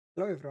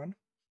Hello everyone.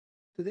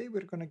 Today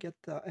we're going to get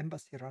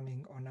Embassy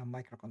running on a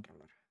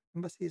microcontroller.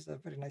 Embassy is a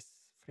very nice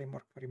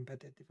framework for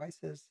embedded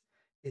devices.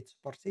 It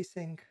supports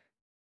async,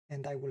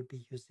 and I will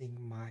be using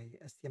my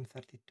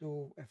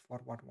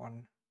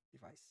STM32F411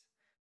 device.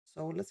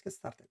 So let's get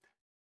started.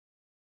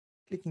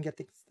 Clicking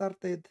Getting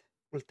Started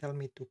will tell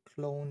me to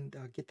clone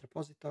the Git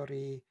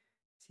repository,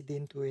 cd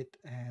into it,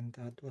 and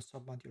do a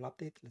submodule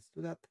update. Let's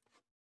do that.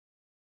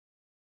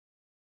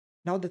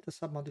 Now that the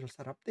submodules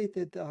are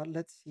updated,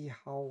 let's see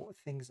how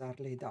things are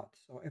laid out.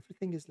 So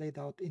everything is laid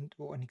out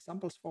into an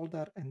examples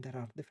folder, and there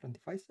are different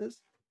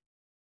devices.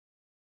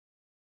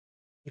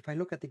 If I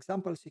look at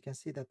examples, you can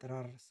see that there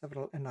are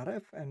several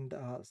NRF and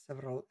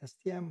several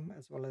STM,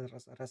 as well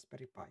as a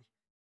Raspberry Pi.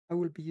 I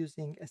will be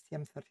using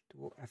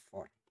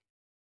STM32F4.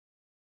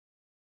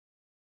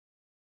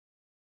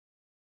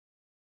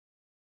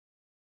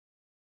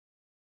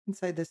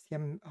 Inside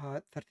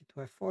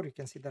STM32F4, you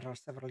can see there are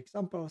several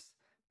examples.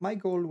 My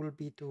goal will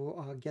be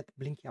to get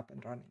Blinky up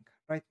and running.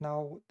 Right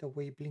now, the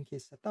way Blinky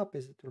is set up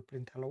is it will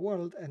print hello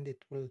world, and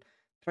it will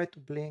try to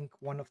blink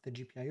one of the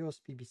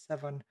GPIOs,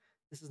 PB7.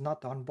 This is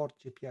not onboard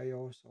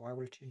GPIO, so I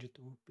will change it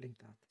to blink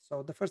that.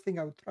 So the first thing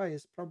I would try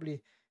is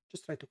probably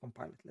just try to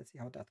compile it. Let's see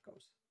how that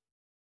goes.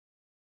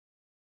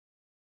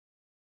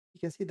 You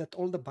can see that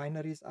all the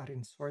binaries are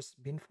in source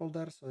bin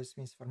folder. So this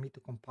means for me to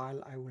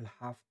compile, I will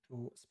have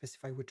to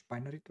specify which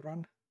binary to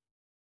run.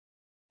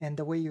 And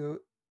the way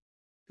you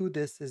do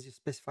this is you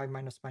specify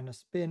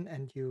 ---- bin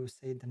and you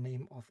say the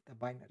name of the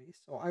binary.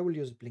 So I will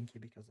use Blinky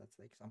because that's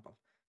the example.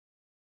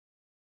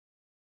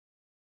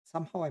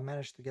 Somehow I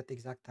managed to get the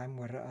exact time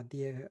where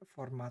the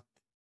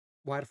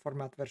wire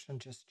format version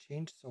just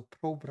changed. So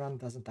probe run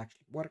doesn't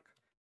actually work.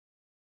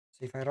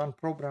 So if I run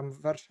program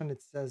version,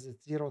 it says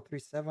it's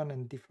 037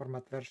 and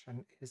deformat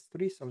version is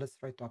 3. So let's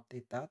try to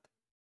update that.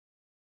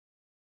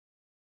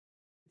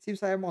 It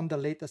seems I am on the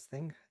latest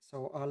thing.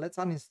 So let's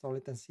uninstall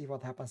it and see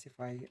what happens if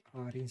I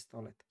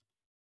reinstall it.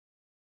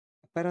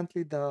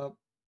 Apparently the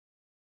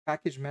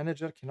package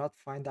manager cannot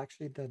find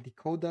actually the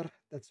decoder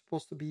that's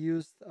supposed to be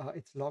used.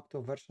 It's locked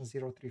to version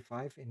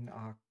 035 in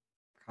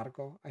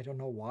cargo. I don't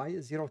know why.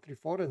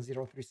 034 and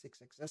 036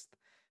 exist.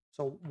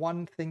 So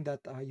one thing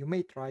that you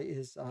may try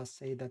is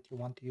say that you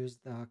want to use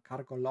the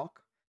cargo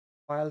lock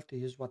file to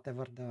use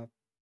whatever the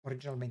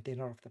original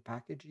maintainer of the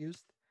package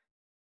used.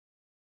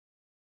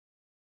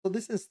 So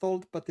this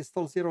installed, but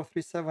installed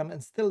 037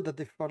 and still the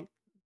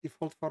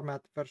default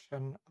format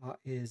version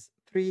is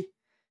 3.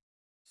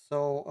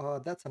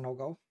 So that's a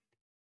no-go.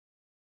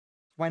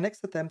 My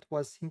next attempt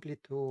was simply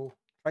to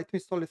try to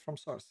install it from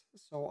source.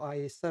 So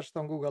I searched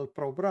on Google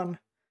probe run.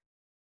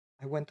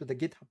 I went to the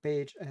GitHub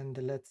page and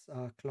let's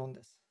clone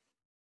this.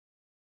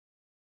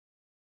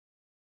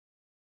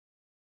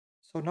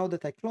 So now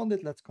that I cloned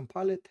it, let's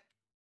compile it.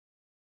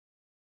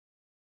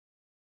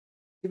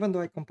 Even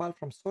though I compile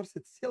from source,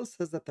 it still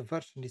says that the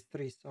version is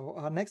 3.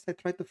 So next I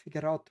try to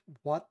figure out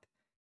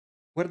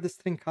where the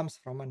string comes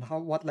from and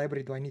what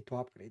library do I need to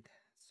upgrade.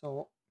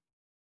 So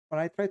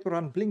when I try to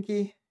run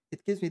Blinky,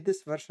 it gives me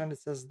this version. It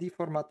says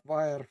deformat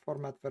wire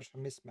format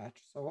version mismatch.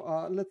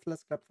 So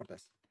let's grab for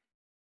this.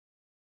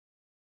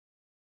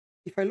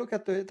 If I look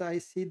at it, I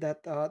see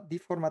that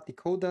deformat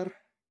decoder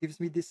gives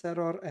me this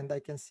error, and I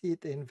can see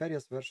it in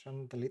various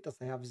versions. The latest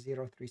I have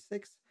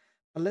 036.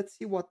 But let's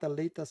see what the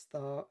latest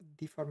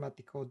deformat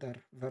decoder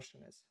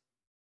version is.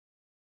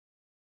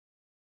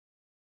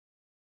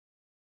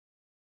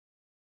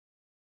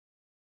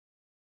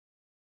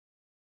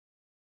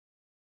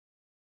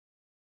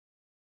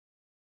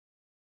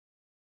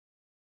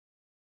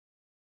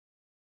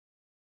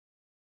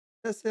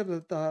 It says here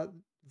that the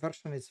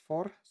version is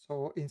 4.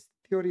 So in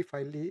theory, if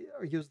I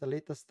use the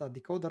latest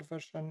decoder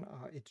version,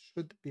 it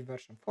should be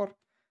version 4.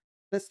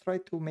 Let's try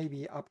to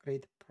maybe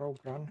upgrade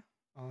probe run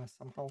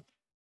somehow.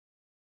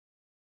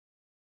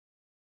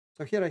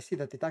 So here I see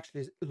that it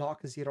actually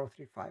lock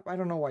 035. I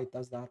don't know why it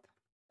does that.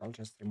 I'll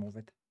just remove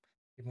it.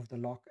 Remove the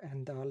lock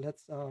and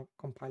let's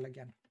compile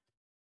again.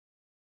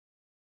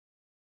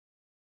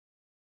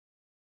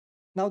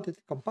 Now that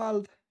it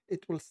compiled,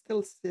 it will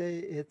still say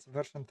it's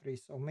version 3.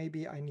 So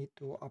maybe I need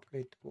to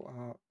upgrade to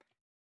a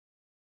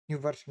new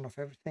version of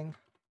everything.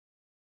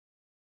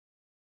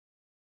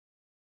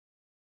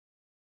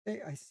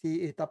 Okay, I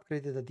see it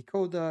upgraded the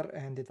decoder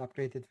and it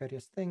upgraded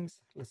various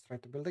things. Let's try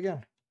to build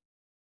again.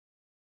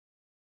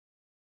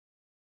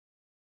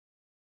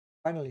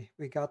 Finally,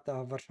 we got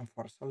version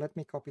 4. So let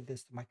me copy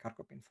this to my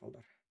cargo bin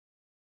folder.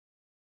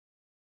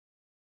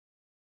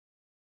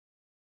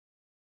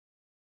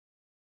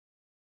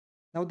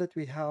 Now that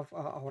we have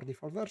our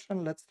default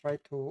version, let's try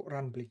to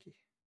run Blinky.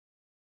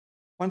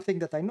 One thing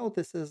that I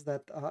notice is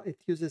that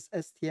it uses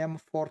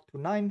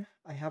STM429.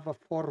 I have a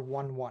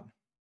 411.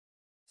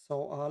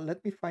 So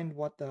let me find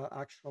what the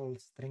actual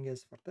string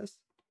is for this.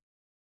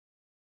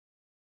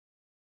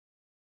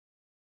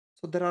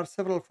 So there are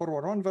several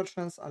 411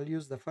 versions. I'll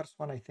use the first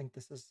one. I think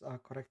this is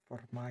correct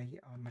for my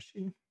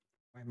machine,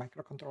 my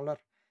microcontroller.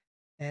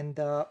 And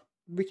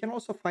we can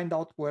also find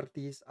out where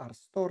these are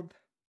stored.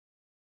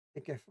 I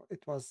think if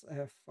it was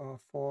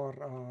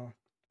F429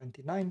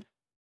 29.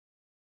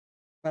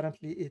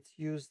 Apparently it's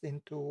used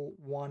into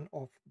one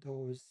of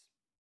those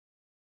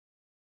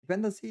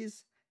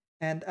dependencies.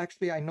 And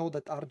actually I know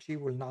that RG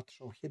will not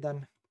show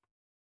hidden.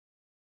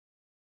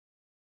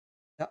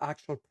 The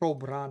actual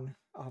probe run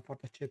for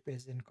the chip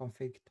is in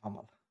config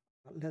toml.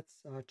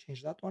 Let's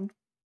change that one.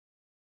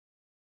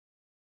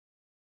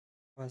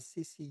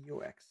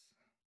 CCUX.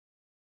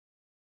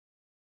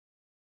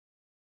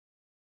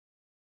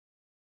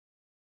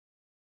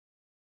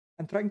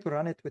 I'm trying to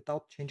run it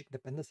without changing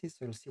dependencies,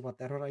 so you'll see what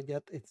error I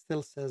get. It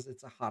still says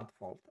it's a hard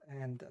fault,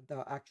 and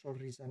the actual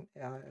reason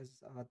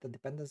is the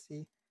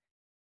dependency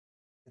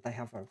that I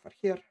have over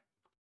here.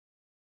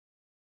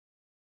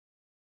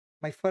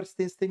 My first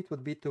instinct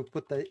would be to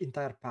put the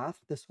entire path.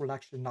 This will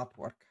actually not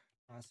work.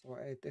 So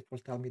it will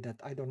tell me that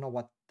I don't know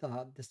what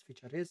this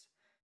feature is.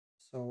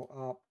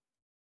 So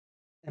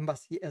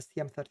Embassy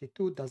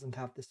STM32 doesn't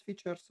have this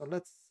feature. So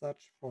let's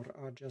search for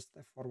just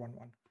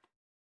F411.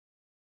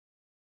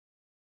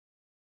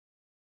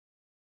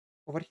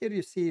 Over here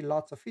you see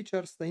lots of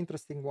features. The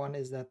interesting one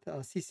is that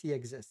CC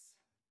exists.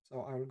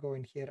 So I will go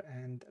in here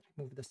and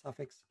remove the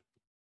suffix.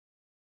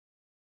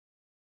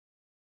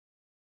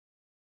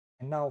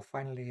 And now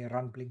finally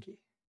run Blinky.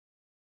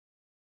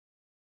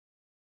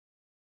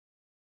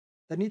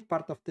 The neat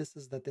part of this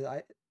is that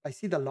I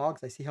see the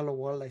logs, I see hello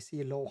world, I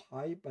see low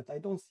high, but I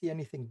don't see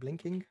anything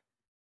blinking.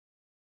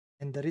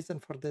 And the reason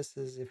for this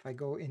is if I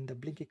go in the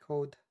Blinky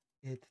code,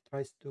 it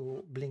tries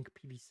to blink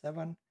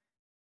PB7.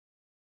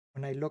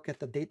 When I look at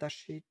the data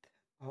sheet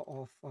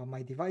of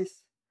my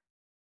device,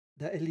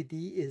 the LED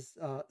is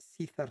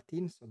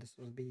C13, so this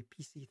will be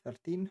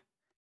PC13.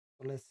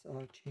 So let's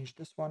change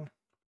this one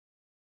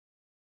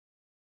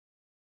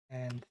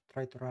and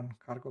try to run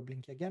cargo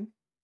Blinky again.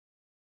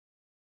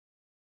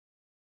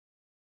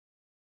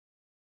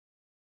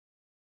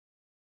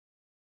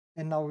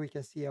 And now we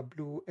can see a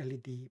blue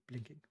LED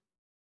blinking.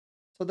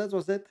 So that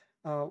was it.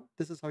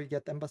 This is how you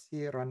get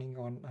Embassy running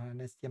on an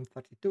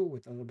STM32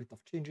 with a little bit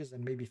of changes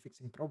and maybe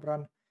fixing probe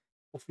run.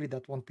 Hopefully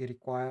that won't be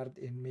required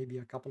in maybe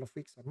a couple of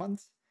weeks or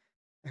months.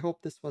 I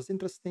hope this was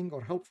interesting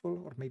or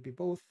helpful or maybe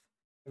both.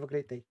 Have a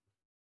great day.